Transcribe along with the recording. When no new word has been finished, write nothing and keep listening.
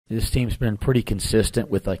this team's been pretty consistent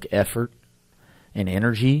with like effort and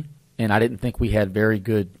energy, and I didn't think we had very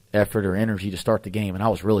good effort or energy to start the game, and I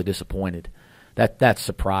was really disappointed. That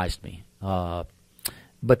surprised me.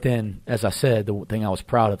 But then, as I said, the thing I was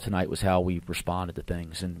proud of tonight was how we responded to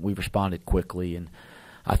things, and we responded quickly. And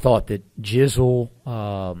I thought that Jizzle,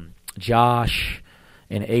 Josh,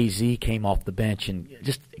 and AZ came off the bench and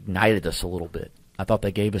just ignited us a little bit. I thought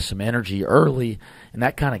they gave us some energy early, and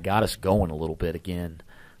that kind of got us going a little bit again.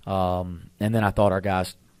 And then I thought our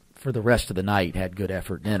guys, for the rest of the night, had good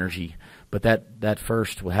effort and energy. But that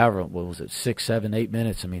first, however, what was it, 6, 7, 8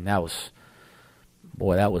 minutes? I mean, that was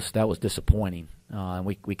disappointing. And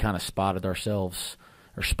we kind of spotted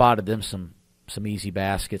them some easy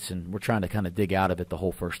baskets, and we're trying to kind of dig out of it the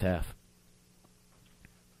whole first half.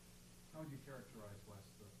 How would you characterize, Wes,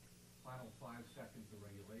 the final 5 seconds of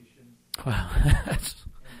regulation? Wow. And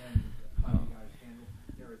then how you guys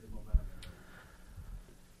carried the momentum?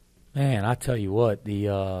 Man, I tell you what,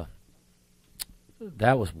 that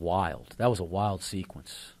was wild. That was a wild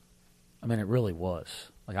sequence. I mean, it really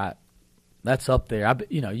was. That's up there.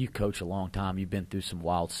 You coach a long time. You've been through some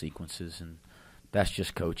wild sequences, and that's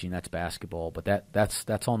just coaching. That's basketball. But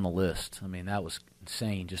that's on the list. I mean, that was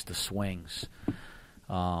insane. Just the swings.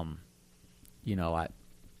 That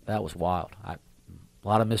was wild. A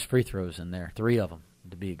lot of missed free throws in there. 3 of them,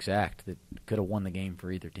 to be exact, that could have won the game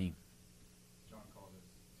for either team. John called it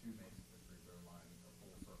 2 makes the free throw line a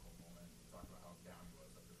full circle moment. Talk about how down he was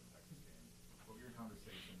after the Texas game. What were your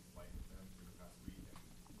conversations like with him through the past week, and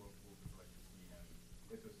what was it like to see him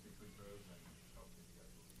hit those big free throws and help you guys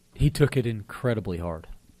believe? He took it incredibly hard,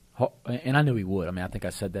 and I knew he would. I mean, I think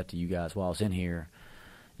I said that to you guys while I was in here,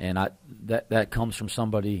 and that comes from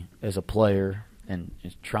somebody as a player and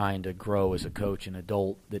is trying to grow as a coach and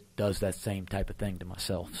adult that does that same type of thing to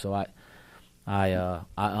myself. So I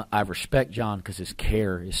respect John because his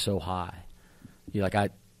care is so high. I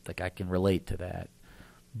can relate to that,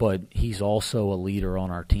 but he's also a leader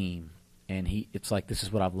on our team, and it's like, this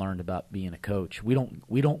is what I've learned about being a coach.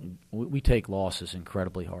 We take losses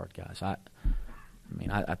incredibly hard, guys.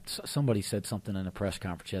 Somebody said something in a press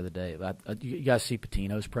conference the other day. You guys see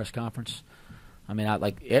Patino's press conference? I mean,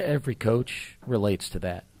 every coach relates to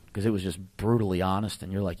that because it was just brutally honest,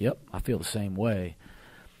 and you're like, yep, I feel the same way.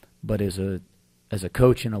 But as a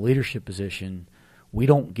coach in a leadership position, we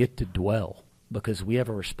don't get to dwell because we have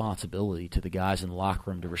a responsibility to the guys in the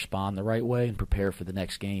locker room to respond the right way and prepare for the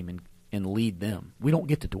next game and lead them. We don't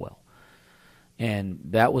get to dwell. And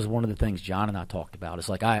that was one of the things John and I talked about. It's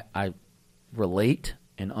like I relate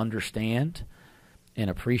and understand and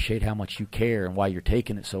appreciate how much you care and why you're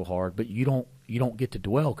taking it so hard, but you don't get to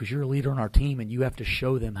dwell because you're a leader on our team and you have to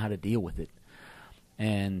show them how to deal with it.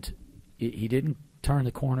 And he didn't turn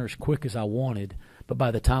the corner as quick as I wanted, but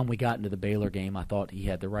by the time we got into the Baylor game, I thought he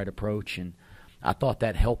had the right approach, and I thought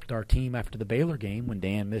that helped our team after the Baylor game when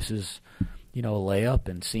Dan misses, a layup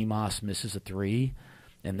and Seamas misses a 3,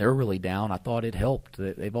 and they're really down. I thought it helped.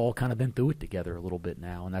 They've all kind of been through it together a little bit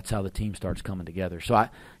now, and that's how the team starts coming together. So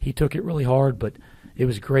he took it really hard, but it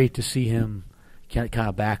was great to see him kind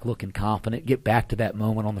of back looking confident, get back to that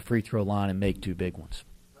moment on the free throw line and make 2 big ones.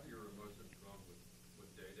 How do your emotions run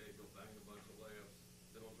with Day-Day? He'll bang a bunch of layups,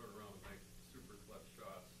 then he'll turn around and make super clutch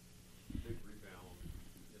shots, big rebound. He's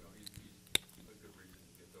a good reason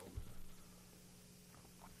to get over that.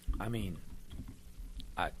 I mean,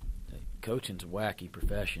 coaching's a wacky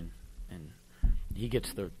profession, and he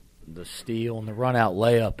gets the steal and the run-out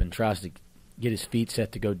layup and tries to get his feet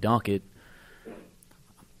set to go dunk it.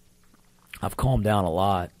 I've calmed down a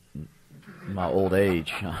lot in my old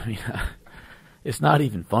age. I mean, it's not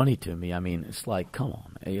even funny to me. I mean, it's like, come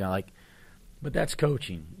on, but that's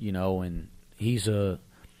coaching, and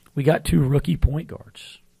we got 2 rookie point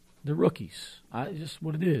guards. They're rookies. Just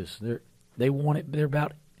what it is. They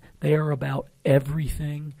are about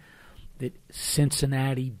everything that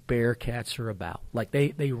Cincinnati Bearcats are about. Like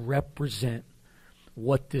they represent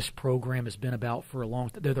what this program has been about for a long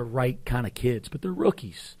time. They're the right kind of kids, but they're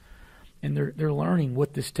rookies. And they're learning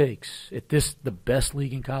what this takes at the best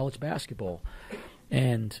league in college basketball.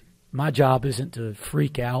 And my job isn't to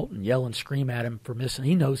freak out and yell and scream at him for missing.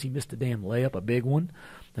 He knows he missed a damn layup, a big one.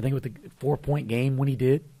 I think with the 4-point game when he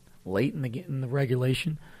did late in the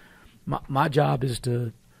regulation. My job is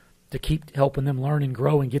to keep helping them learn and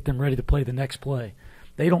grow and get them ready to play the next play.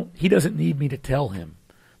 He doesn't need me to tell him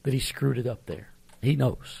that he screwed it up there. He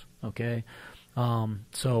knows. Okay,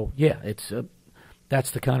 so yeah,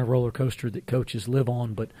 that's the kind of roller coaster that coaches live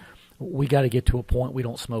on, but we got to get to a point we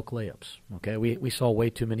don't smoke layups. Okay, we saw way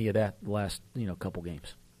too many of that the last couple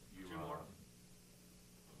games.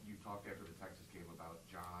 You talked after the Texas game about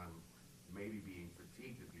John maybe being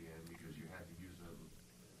fatigued at the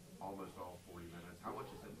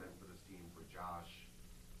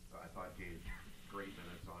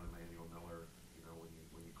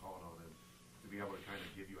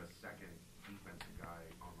a second defensive guy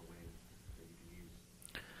on the wing that you can use?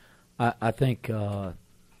 I think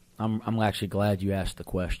I'm actually glad you asked the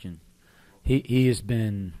question. He has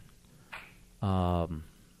been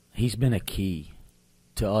he's been a key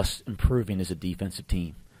to us improving as a defensive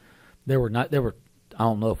team. I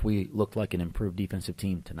don't know if we looked like an improved defensive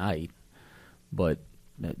team tonight, but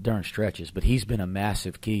during stretches. But he's been a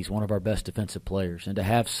massive key. He's one of our best defensive players, and to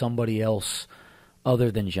have somebody else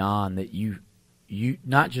other than John that you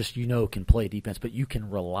not just can play defense, but you can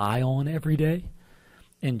rely on every day.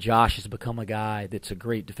 And Josh has become a guy that's a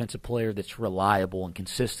great defensive player that's reliable and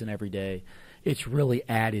consistent every day. It's really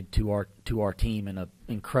added to our team in an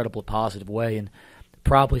incredibly positive way, and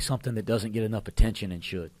probably something that doesn't get enough attention and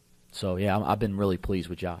should. So, yeah, I've been really pleased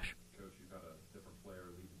with Josh. Coach, you've had a different player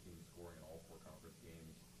lead the team scoring in all 4 conference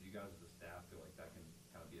games. Do you guys as a staff feel like that can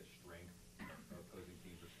kind of be a strength of opposing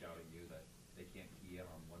teams are scouting you, that they can't key in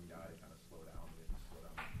on one guy to kind of slow down the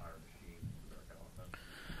entire machine for their kind of offense?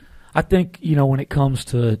 I think, when it comes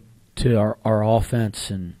to our offense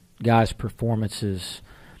and guys' performances,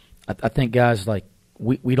 I think guys like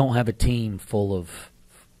we don't have a team full of,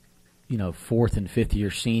 4th and 5th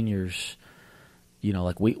year seniors.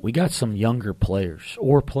 Like we got some younger players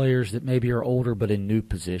or players that maybe are older but in new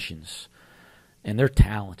positions, and they're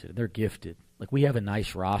talented, they're gifted. Like we have a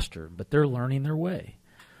nice roster, but they're learning their way,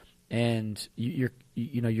 and you're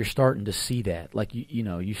starting to see that. Like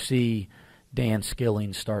you see Dan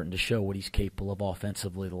Skilling starting to show what he's capable of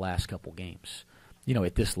offensively the last couple games,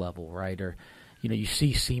 at this level, right? Or you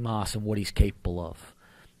see Seamoss and what he's capable of,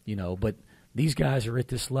 but these guys are at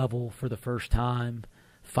this level for the first time,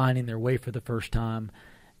 finding their way for the first time.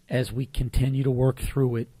 As we continue to work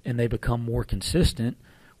through it and they become more consistent,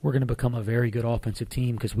 we're going to become a very good offensive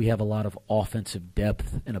team because we have a lot of offensive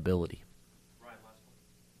depth and ability. Ryan, last one.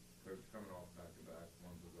 Coach, coming off back-to-back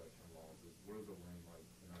one possession losses, what does a win like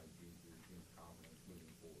tonight do for your team's confidence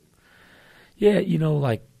moving forward? Yeah,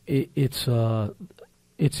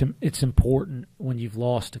 it's important when you've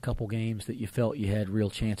lost a couple games that you felt you had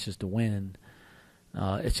real chances to win.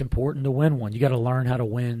 It's important to win one. You got to learn how to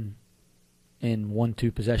win in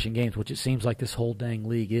 1-2 possession games, which it seems like this whole dang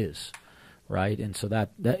league is, right? And so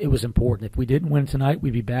that it was important. If we didn't win tonight,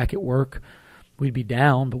 we'd be back at work. We'd be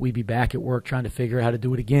down, but we'd be back at work trying to figure out how to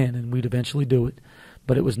do it again, and we'd eventually do it.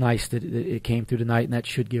 But it was nice that it came through tonight, and that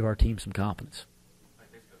should give our team some confidence.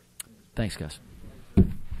 Thanks, guys.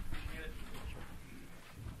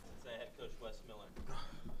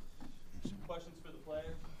 Questions for the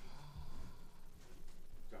players?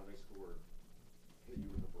 John, they scored, hit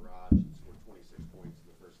you with a barrage and scored 26 points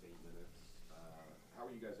in the first 8 minutes. How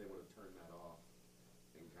were you guys able to turn that off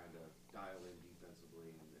and kind of dial in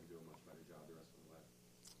defensively and do a much better job the rest of the way?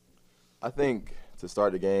 I think to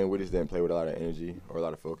start the game, we just didn't play with a lot of energy or a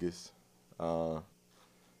lot of focus. And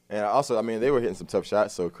also, they were hitting some tough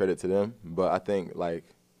shots, so credit to them. But I think our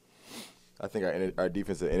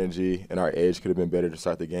defensive energy and our edge could have been better to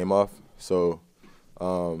start the game off. So,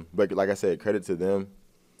 but like I said, credit to them.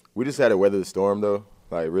 We just had to weather the storm, though.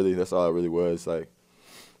 Like, really, that's all it really was. Like,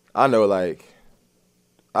 I know what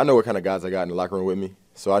kind of guys I got in the locker room with me.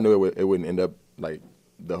 So I knew it wouldn't end up, like,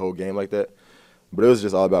 the whole game like that. But it was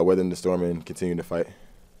just all about weathering the storm and continuing to fight.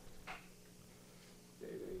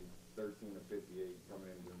 13 of 58 coming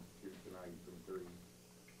in tonight from 3.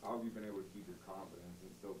 How have you been able to keep your confidence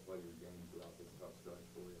and still play your game throughout this tough stretch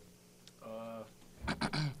for you?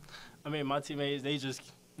 My teammates, they just,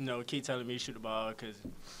 keep telling me to shoot the ball because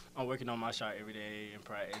I'm working on my shot every day in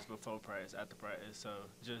practice, before practice, after practice. So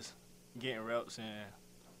just getting reps and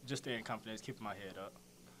just staying confident, keeping my head up.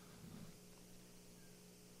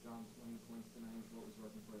 John, 20 points tonight. What was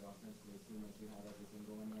working for you offensively? It seemed like you had everything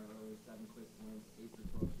going there early. 7 quick points, 8 for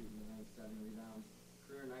 12 shooting tonight, 7 rebounds.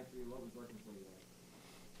 Career night for you. What was working for you there?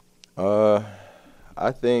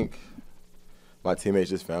 I think my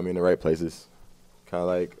teammates just found me in the right places. Kind of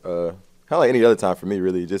like any other time for me,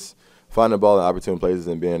 really. Just finding the ball in opportune places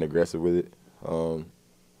and being aggressive with it.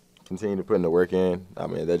 Continue to put in the work in.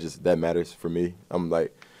 That matters for me. I'm not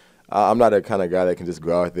that kind of guy that can just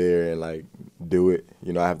go out there and do it.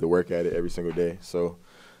 I have to work at it every single day. So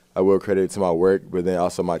I will credit it to my work, but then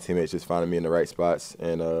also my teammates just finding me in the right spots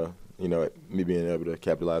and me being able to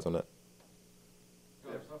capitalize on that.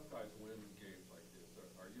 Tough guys win games like this.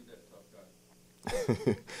 Are you that tough guy?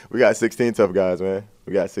 We got 16 tough guys, man.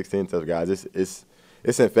 We got 16 tough guys. It's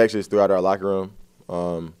infectious throughout our locker room.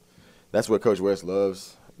 That's what Coach West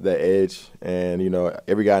loves, that edge. And,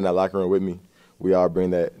 every guy in that locker room with me, we all bring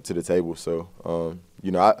that to the table. So, I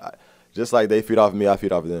just like they feed off of me, I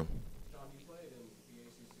feed off of them. John, you played in the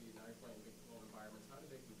ACC. Now you're playing Big 12 environments. How do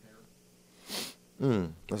they compare?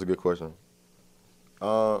 That's a good question.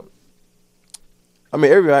 I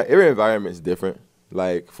mean, every environment is different.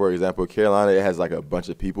 Like, for example, Carolina, it has like a bunch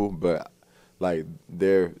of people, but like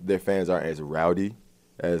their fans aren't as rowdy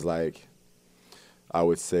as like I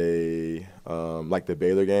would say like the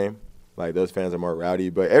Baylor game. Like those fans are more rowdy,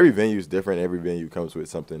 but every venue is different. Every venue comes with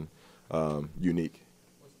something unique.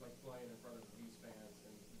 What's it like playing in front of these fans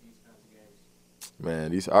in these kinds of games?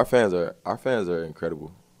 Man, our fans are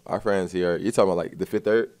incredible. Our fans here, you talking about like the Fifth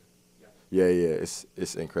Third? Yeah,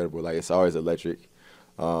 it's incredible. Like it's always electric.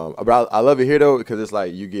 But I love it here though because it's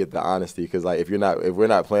like you get the honesty. Because like if we're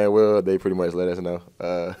not playing well, they pretty much let us know.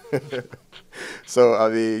 So I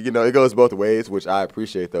mean, you know, it goes both ways, which I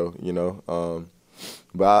appreciate though. You know,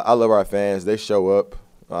 but I love our fans. They show up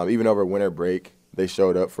even over winter break. They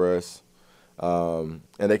showed up for us, and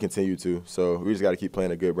they continue to. So we just got to keep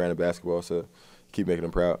playing a good brand of basketball. So keep making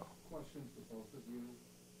them proud. Question for both of you.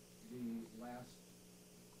 The last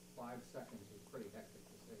 5 seconds was pretty hectic,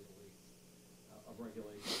 to say the least, of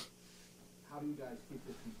regulation. How do you guys keep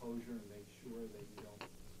your composure and make sure that you don't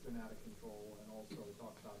spin out of control, and also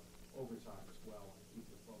talk about overtime as well and keep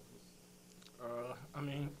your focus? I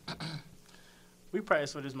mean, we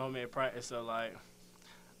practice for this moment in practice, so like,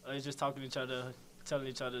 it's just talking to each other, telling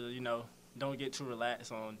each other, you know, don't get too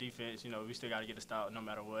relaxed on defense. You know, we still got to get a stop no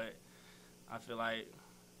matter what. I feel like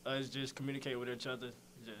us just communicate with each other,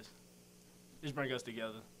 just bring us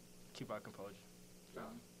together, keep our composure.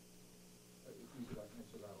 John, if you could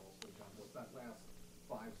answer that also, John, what's that last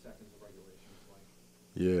 5 seconds of regulation like?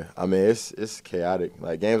 Yeah, I mean it's chaotic.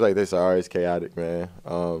 Like games like this are always chaotic, man.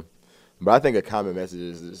 But I think a common message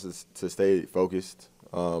is just to stay focused.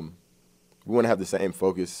 We want to have the same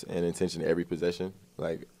focus and intention every possession.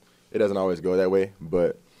 Like it doesn't always go that way,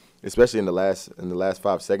 but especially in the last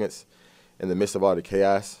 5 seconds, in the midst of all the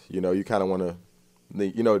chaos, you know, you kind of want to,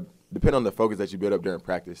 you know, depend on the focus that you build up during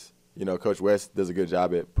practice. You know, Coach West does a good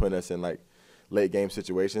job at putting us in like late game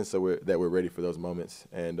situations so we're ready for those moments.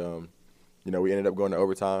 And you know, we ended up going to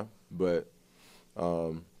overtime, but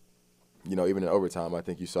you know, even in overtime, I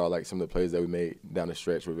think you saw like some of the plays that we made down the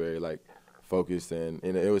stretch were very like focused and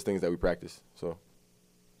it was things that we practiced. So.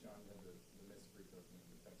 John, you had the missed free throws in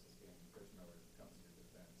the Texas game. Coach Miller comes to your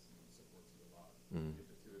defense and supports you a lot. Mm. You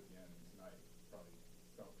get the two at the end tonight. Probably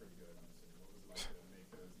felt pretty good. I'm assuming. What was it like to make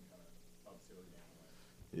those and kind of upsell the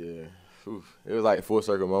game? Yeah, oof. It was like a full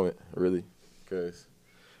circle moment, really, because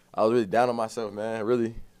I was really down on myself, man,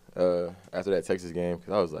 really, after that Texas game,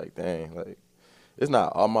 because I was like, dang, like, it's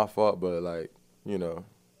not all my fault, but, like, you know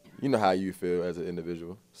how you feel as an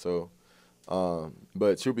individual. So,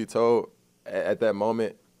 but truth be told, at that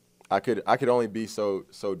moment, I could only be so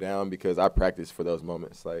down because I practiced for those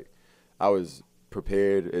moments. Like, I was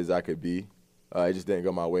prepared as I could be. It just didn't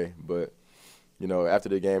go my way, but you know, after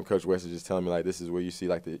the game, Coach West was just telling me, like, this is where you see,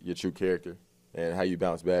 like, your true character and how you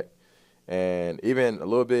bounce back. And even a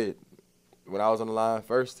little bit when I was on the line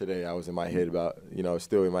first today, I was in my head about, you know,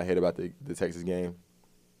 still in my head about the Texas game.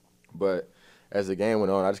 But as the game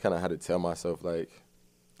went on, I just kind of had to tell myself, like,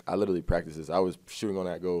 I literally practiced this. I was shooting on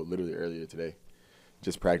that goal literally earlier today,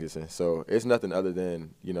 just practicing. So it's nothing other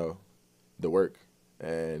than, you know, the work,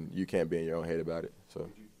 and you can't be in your own head about it. So.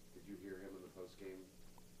 Did you hear him in the post-game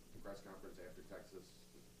press conference after Texas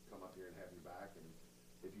come up here and have you back? And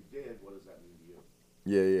if you did, what does that mean to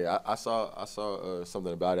you? Yeah. I saw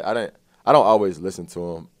something about it. I don't always listen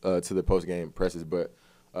to him to the post-game presses, but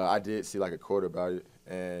I did see like a quote about it,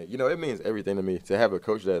 and you know it means everything to me to have a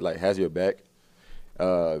coach that like has your back.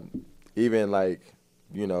 Even like,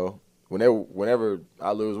 you know, whenever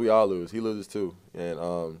I lose, we all lose. He loses too,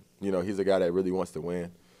 and you know, he's a guy that really wants to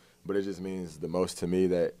win. But it just means the most to me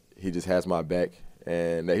that he just has my back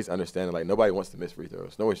and that he's understanding, like, nobody wants to miss free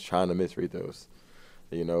throws. No one's trying to miss free throws,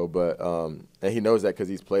 you know. But and he knows that because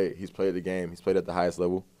he's played the game. He's played at the highest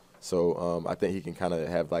level. So I think he can kind of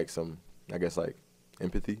have, like, some, I guess, like,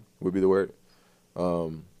 empathy would be the word.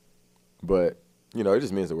 But, you know, it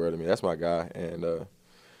just means the world to me. That's my guy, and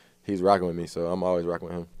he's rocking with me, so I'm always rocking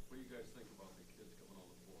with him. What do you guys think about the kids coming on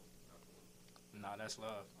the floor? Nah, that's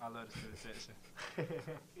love. I love the student section.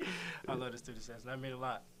 I love the student section. That mean a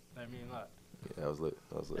lot. Yeah, that was lit.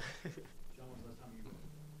 John, was that time you were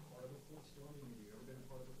part of the fourth storm? Have you ever been a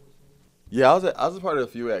part of the fourth storm? Yeah, I was a part of a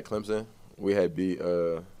few at Clemson. We had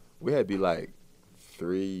beat like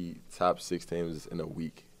 3 top 6 teams in a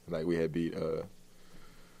week. Like we had beat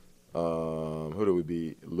who did we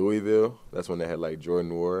beat? Louisville. That's when they had like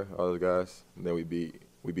Jordan Ward, all those guys. And then we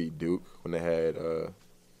beat Duke when they had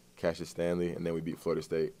Cassius Stanley, and then we beat Florida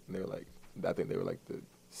State. And they were like, I think they were like the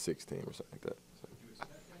 6th team or something like that. So. Did you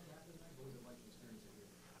expect that to happen tonight? What was it like to experience it here?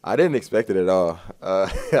 I didn't expect it at all.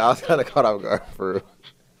 I was kind of caught off guard for real.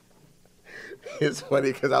 It's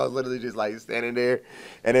funny because I was literally just like standing there,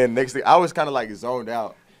 and then next thing I was kind of like zoned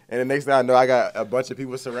out, and the next thing I know, I got a bunch of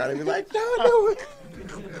people surrounding me like, no.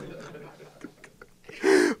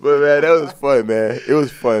 But man, that was fun, man. It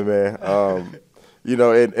was fun, man. You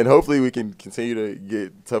know, and hopefully we can continue to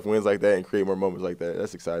get tough wins like that and create more moments like that.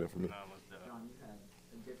 That's exciting for me. John, you had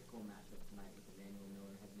a difficult matchup tonight with Emmanuel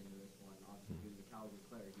Miller heading into this one. Obviously, due to the caliber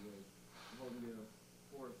player he is, holding you to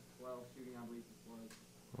 4-12 shooting, I believe it was.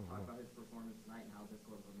 Talk about his performance tonight and how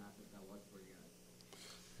difficult of a matchup that was for you guys.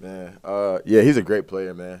 Man, yeah, he's a great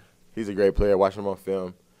player, man. He's a great player. Watching him on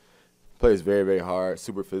film, plays very, very hard,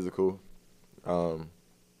 super physical,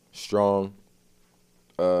 strong.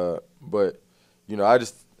 But you know, I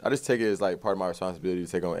just take it as like part of my responsibility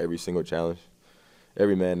to take on every single challenge,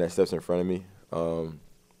 every man that steps in front of me, and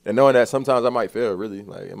knowing that sometimes I might fail. Really,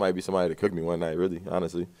 like it might be somebody to cook me one night. Really,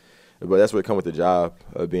 honestly, but that's what comes with the job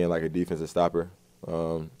of being like a defensive stopper.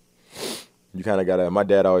 You kind of gotta. My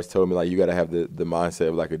dad always told me like you gotta have the mindset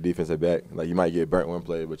of like a defensive back. Like you might get burnt one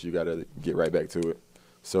play, but you gotta get right back to it.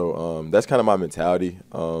 So that's kind of my mentality.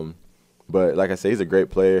 But like I say, he's a great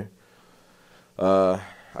player.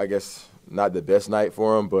 I guess not the best night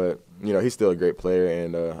for him, but you know he's still a great player,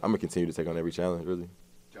 and I'm gonna continue to take on every challenge. Really.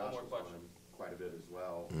 Josh was on him quite a bit as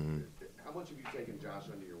well. How much have you taken Josh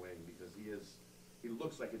under your wing? Because he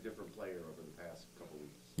looks like a different player over the past couple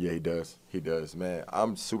weeks. Yeah, he does. He does, man.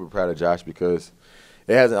 I'm super proud of Josh because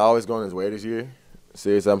it hasn't always gone his way this year.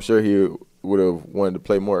 Seriously, I'm sure he would have wanted to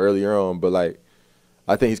play more earlier on, but like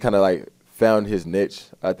I think he's kind of like found his niche.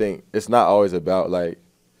 I think it's not always about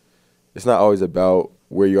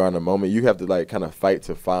where you are in the moment. You have to like kind of fight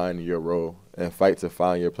to find your role and fight to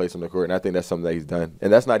find your place on the court. And I think that's something that he's done.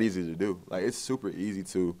 And that's not easy to do. Like it's super easy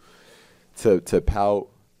to pout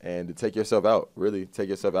and to take yourself out, really take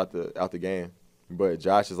yourself out the game. But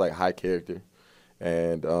Josh is like high character.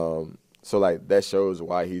 And so like that shows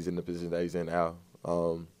why he's in the position that he's in now.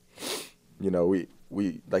 You know,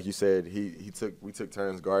 we like you said, we took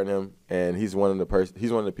turns guarding him, and he's one of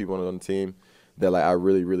the people on the team that like I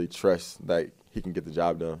really, really trust like he can get the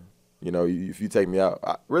job done. You know, if you take me out,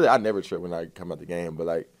 I never trip when I come out the game. But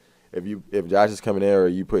like, if Josh is coming in or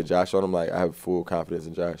you put Josh on him, like I have full confidence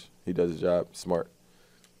in Josh. He does his job smart.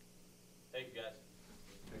 Thank you, guys.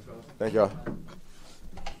 Thanks, fellas. Thank y'all.